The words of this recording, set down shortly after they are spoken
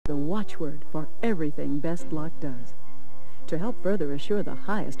watchword for everything Best Lock does. To help further assure the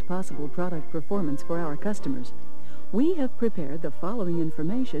highest possible product performance for our customers, we have prepared the following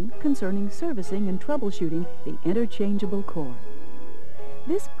information concerning servicing and troubleshooting the interchangeable core.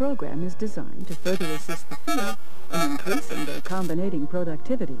 This program is designed to further assist the field in increasing their combinating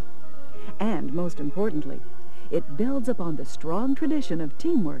productivity. And most importantly, it builds upon the strong tradition of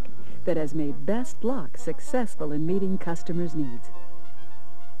teamwork that has made Best Lock successful in meeting customers' needs.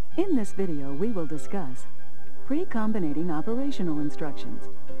 In this video, we will discuss pre-combinating operational instructions,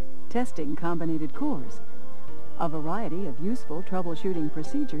 testing combinated cores, a variety of useful troubleshooting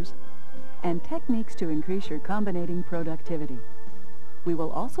procedures, and techniques to increase your combinating productivity. We will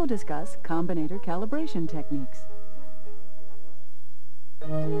also discuss combinator calibration techniques.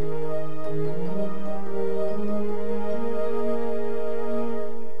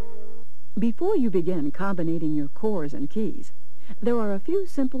 Before you begin combinating your cores and keys, there are a few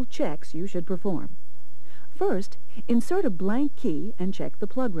simple checks you should perform. First, insert a blank key and check the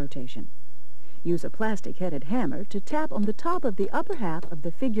plug rotation. Use a plastic-headed hammer to tap on the top of the upper half of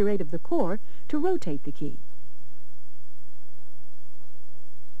the figure 8 of the core to rotate the key.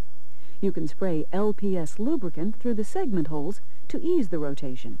 You can spray LPS lubricant through the segment holes to ease the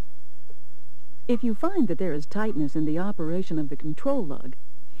rotation. If you find that there is tightness in the operation of the control lug,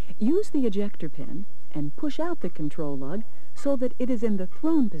 use the ejector pin and push out the control lug so that it is in the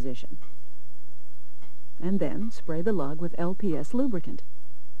thrown position. And then spray the lug with LPS lubricant.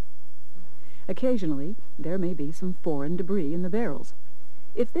 Occasionally, there may be some foreign debris in the barrels.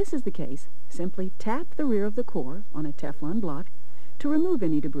 If this is the case, simply tap the rear of the core on a Teflon block to remove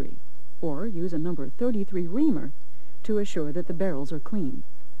any debris, or use a number 33 reamer to assure that the barrels are clean.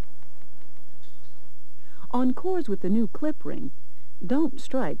 On cores with the new clip ring, don't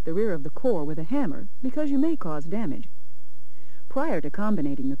strike the rear of the core with a hammer because you may cause damage. Prior to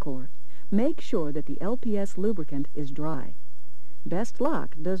combinating the core, make sure that the LPS lubricant is dry. Best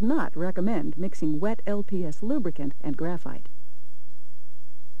Lock does not recommend mixing wet LPS lubricant and graphite.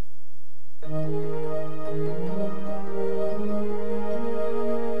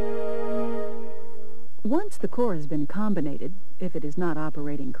 Once the core has been combinated, if it is not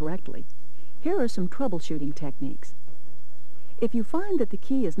operating correctly, here are some troubleshooting techniques. If you find that the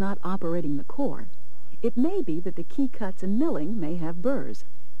key is not operating the core, it may be that the key cuts and milling may have burrs.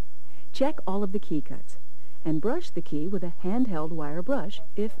 Check all of the key cuts and brush the key with a handheld wire brush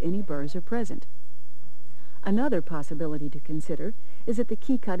if any burrs are present. Another possibility to consider is that the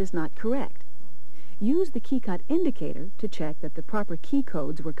key cut is not correct. Use the key cut indicator to check that the proper key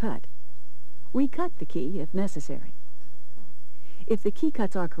codes were cut. Recut the key if necessary. If the key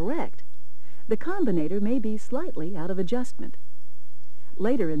cuts are correct, the combinator may be slightly out of adjustment.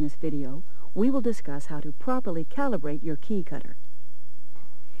 Later in this video, we will discuss how to properly calibrate your key cutter.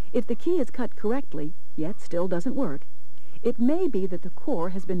 If the key is cut correctly, yet still doesn't work, it may be that the core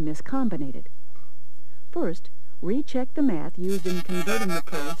has been miscombinated. First, recheck the math used in converting the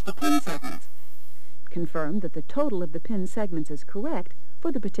codes to pin segments. Confirm that the total of the pin segments is correct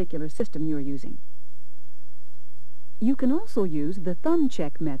for the particular system you are using. You can also use the thumb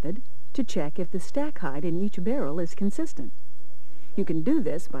check method to check if the stack height in each barrel is consistent. You can do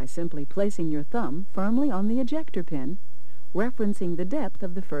this by simply placing your thumb firmly on the ejector pin, referencing the depth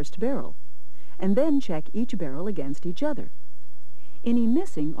of the first barrel, and then check each barrel against each other. Any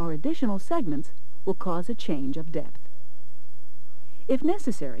missing or additional segments will cause a change of depth. If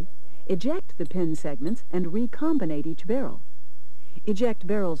necessary, eject the pin segments and recombinate each barrel. Eject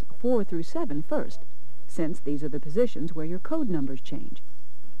barrels 4 through 7 first, since these are the positions where your code numbers change.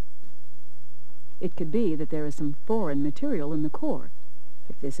 It could be that there is some foreign material in the core.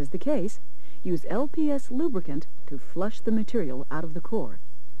 If this is the case, use LPS lubricant to flush the material out of the core.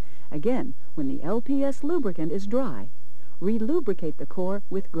 Again, when the LPS lubricant is dry, relubricate the core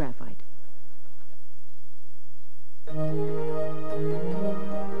with graphite.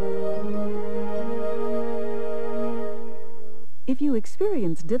 If you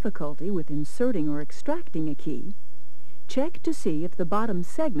experience difficulty with inserting or extracting a key, check to see if the bottom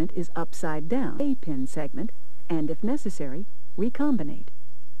segment is upside down, a pin segment, and if necessary, recombinate.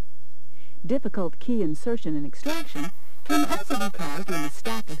 Difficult key insertion and extraction can also be caused when the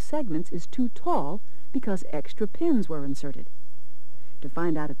stack of segments is too tall because extra pins were inserted. To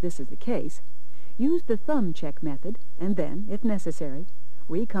find out if this is the case, use the thumb check method and then, if necessary,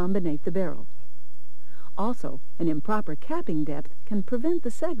 recombinate the barrel. Also, an improper capping depth can prevent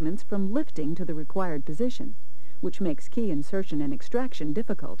the segments from lifting to the required position, which makes key insertion and extraction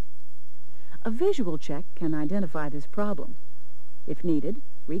difficult. A visual check can identify this problem. If needed,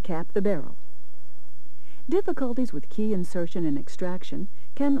 recap the barrel. Difficulties with key insertion and extraction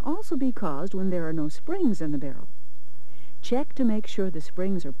can also be caused when there are no springs in the barrel. Check to make sure the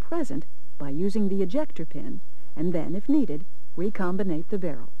springs are present by using the ejector pin, and then, if needed, recombinate the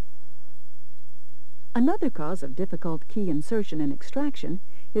barrel. Another cause of difficult key insertion and extraction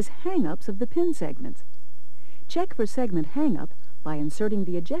is hang-ups of the pin segments. Check for segment hang-up by inserting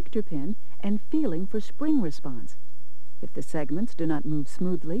the ejector pin and feeling for spring response. If the segments do not move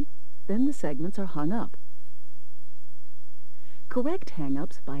smoothly, then the segments are hung up. Correct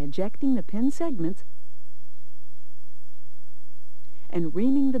hang-ups by ejecting the pin segments and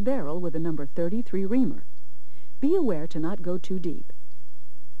reaming the barrel with a number 33 reamer. Be aware to not go too deep.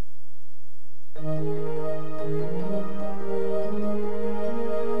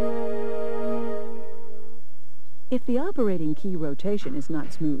 If the operating key rotation is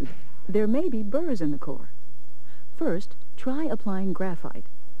not smooth, there may be burrs in the core. First, try applying graphite.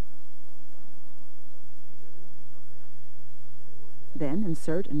 Then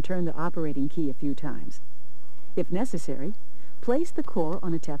insert and turn the operating key a few times. If necessary, place the core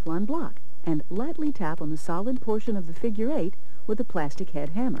on a Teflon block and lightly tap on the solid portion of the figure 8 with a plastic head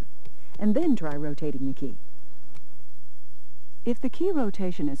hammer, and then try rotating the key. If the key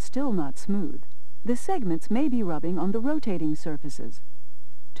rotation is still not smooth, the segments may be rubbing on the rotating surfaces.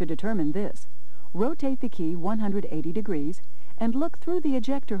 To determine this, rotate the key 180 degrees and look through the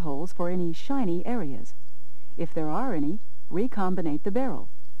ejector holes for any shiny areas. If there are any, recombinate the barrel,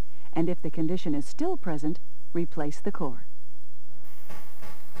 and if the condition is still present, replace the core.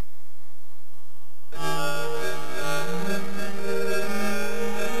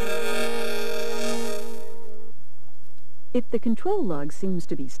 If the control lug seems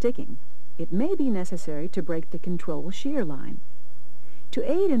to be sticking, it may be necessary to break the control shear line.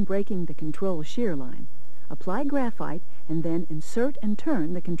 To aid in breaking the control shear line, apply graphite and then insert and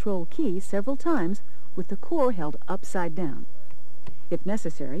turn the control key several times with the core held upside down. If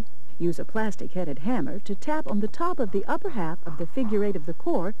necessary, use a plastic-headed hammer to tap on the top of the upper half of the figure 8 of the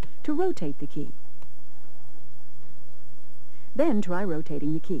core to rotate the key. Then try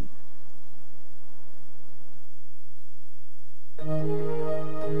rotating the key.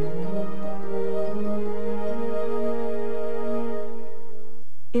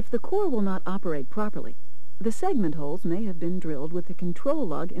 If the core will not operate properly, the segment holes may have been drilled with the control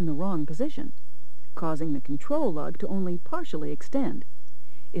lug in the wrong position, causing the control lug to only partially extend.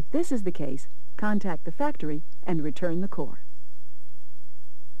 If this is the case, contact the factory and return the core.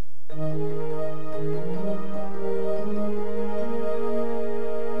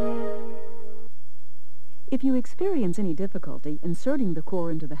 If you experience any difficulty inserting the core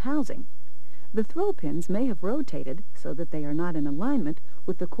into the housing, the throw pins may have rotated so that they are not in alignment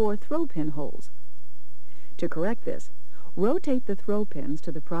with the core throw pin holes. To correct this, rotate the throw pins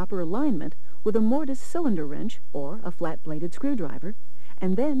to the proper alignment with a mortise cylinder wrench or a flat-bladed screwdriver,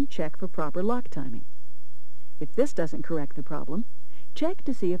 and then check for proper lock timing. If this doesn't correct the problem, check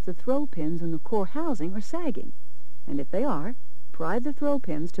to see if the throw pins in the core housing are sagging, and if they are, pry the throw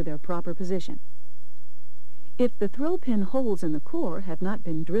pins to their proper position. If the throw pin holes in the core have not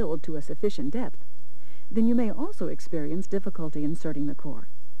been drilled to a sufficient depth, then you may also experience difficulty inserting the core.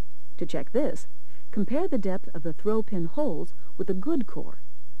 To check this, compare the depth of the throw pin holes with a good core,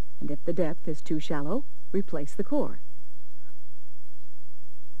 and if the depth is too shallow, replace the core.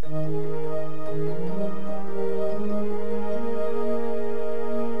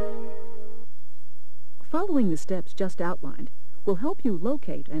 Following the steps just outlined will help you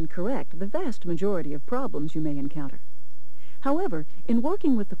locate and correct the vast majority of problems you may encounter. However, in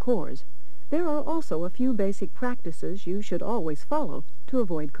working with the cores, there are also a few basic practices you should always follow to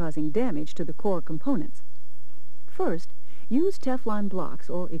avoid causing damage to the core components. First, use Teflon blocks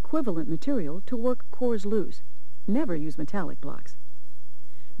or equivalent material to work cores loose. Never use metallic blocks.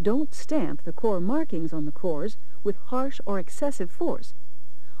 Don't stamp the core markings on the cores with harsh or excessive force.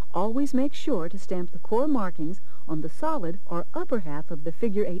 Always make sure to stamp the core markings on the solid or upper half of the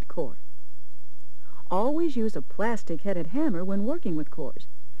figure 8 core. Always use a plastic-headed hammer when working with cores.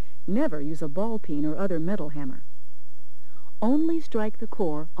 Never use a ball peen or other metal hammer. Only strike the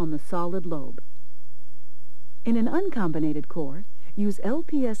core on the solid lobe. In an uncombinated core, use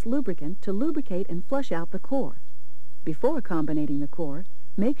LPS lubricant to lubricate and flush out the core. Before combinating the core,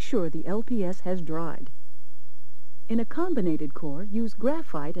 make sure the LPS has dried. In a combinated core, use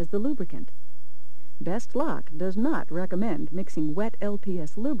graphite as the lubricant. Best Lock does not recommend mixing wet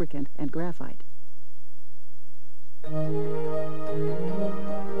LPS lubricant and graphite.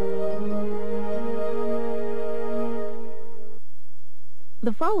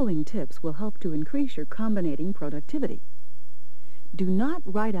 The following tips will help to increase your combinating productivity. Do not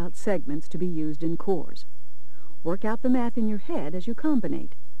write out segments to be used in cores. Work out the math in your head as you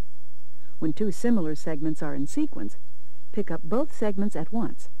combinate. When two similar segments are in sequence, pick up both segments at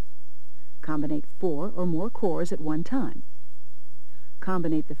once. Combinate 4 or more cores at one time.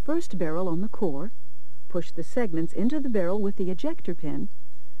 Combinate the first barrel on the core, push the segments into the barrel with the ejector pin,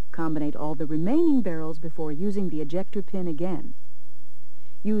 combinate all the remaining barrels before using the ejector pin again.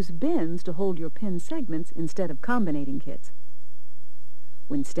 Use bins to hold your pin segments instead of combinating kits.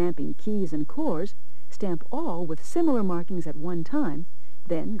 When stamping keys and cores, stamp all with similar markings at one time,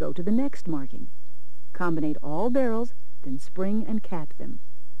 then go to the next marking. Combinate all barrels, then spring and cap them.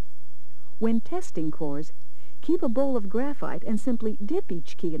 When testing cores, keep a bowl of graphite and simply dip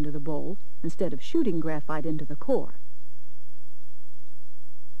each key into the bowl instead of shooting graphite into the core.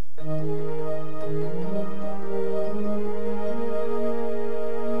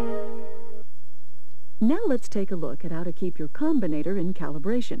 Now let's take a look at how to keep your combinator in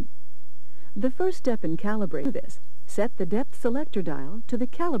calibration. The first step in calibrating this, set the depth selector dial to the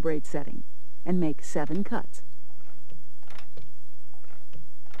calibrate setting and make 7 cuts.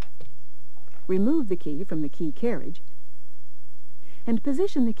 Remove the key from the key carriage and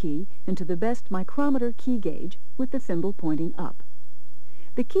position the key into the best micrometer key gauge with the thimble pointing up.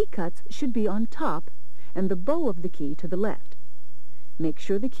 The key cuts should be on top and the bow of the key to the left. Make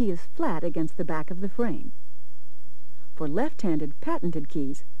sure the key is flat against the back of the frame. For left-handed patented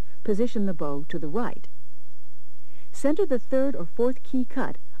keys, position the bow to the right. Center the 3rd or 4th key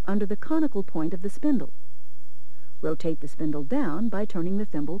cut under the conical point of the spindle. Rotate the spindle down by turning the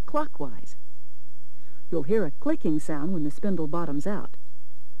thimble clockwise. You'll hear a clicking sound when the spindle bottoms out.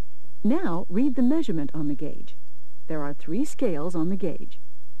 Now read the measurement on the gauge. There are 3 scales on the gauge.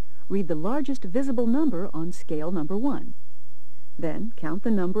 Read the largest visible number on scale number 1. Then count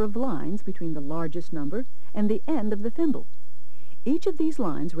the number of lines between the largest number and the end of the thimble. Each of these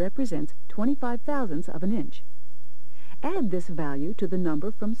lines represents 25 thousandths of an inch. Add this value to the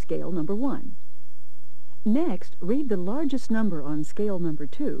number from scale number 1. Next, read the largest number on scale number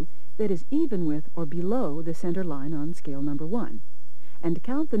 2 that is even with or below the center line on scale number 1, and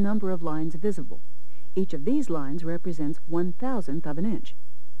count the number of lines visible. Each of these lines represents 1,000th of an inch,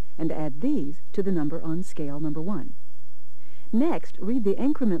 and add these to the number on scale number 1. Next, read the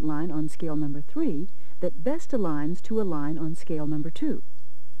increment line on scale number 3 that best aligns to a line on scale number 2.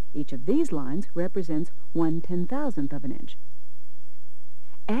 Each of these lines represents 1/10,000th of an inch.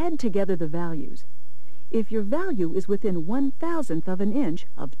 Add together the values. If your value is within 1,000th of an inch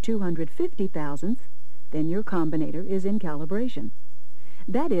of 250 thousandths, then your combinator is in calibration.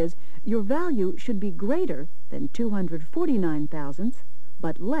 That is, your value should be greater than 249 thousandths,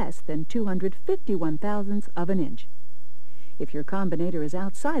 but less than 251 thousandths of an inch. If your combinator is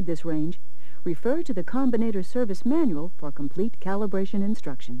outside this range, refer to the Combinator Service Manual for complete calibration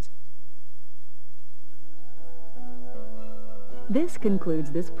instructions. This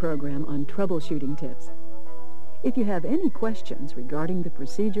concludes this program on troubleshooting tips. If you have any questions regarding the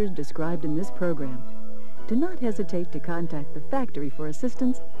procedures described in this program, do not hesitate to contact the factory for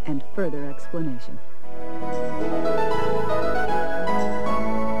assistance and further explanation.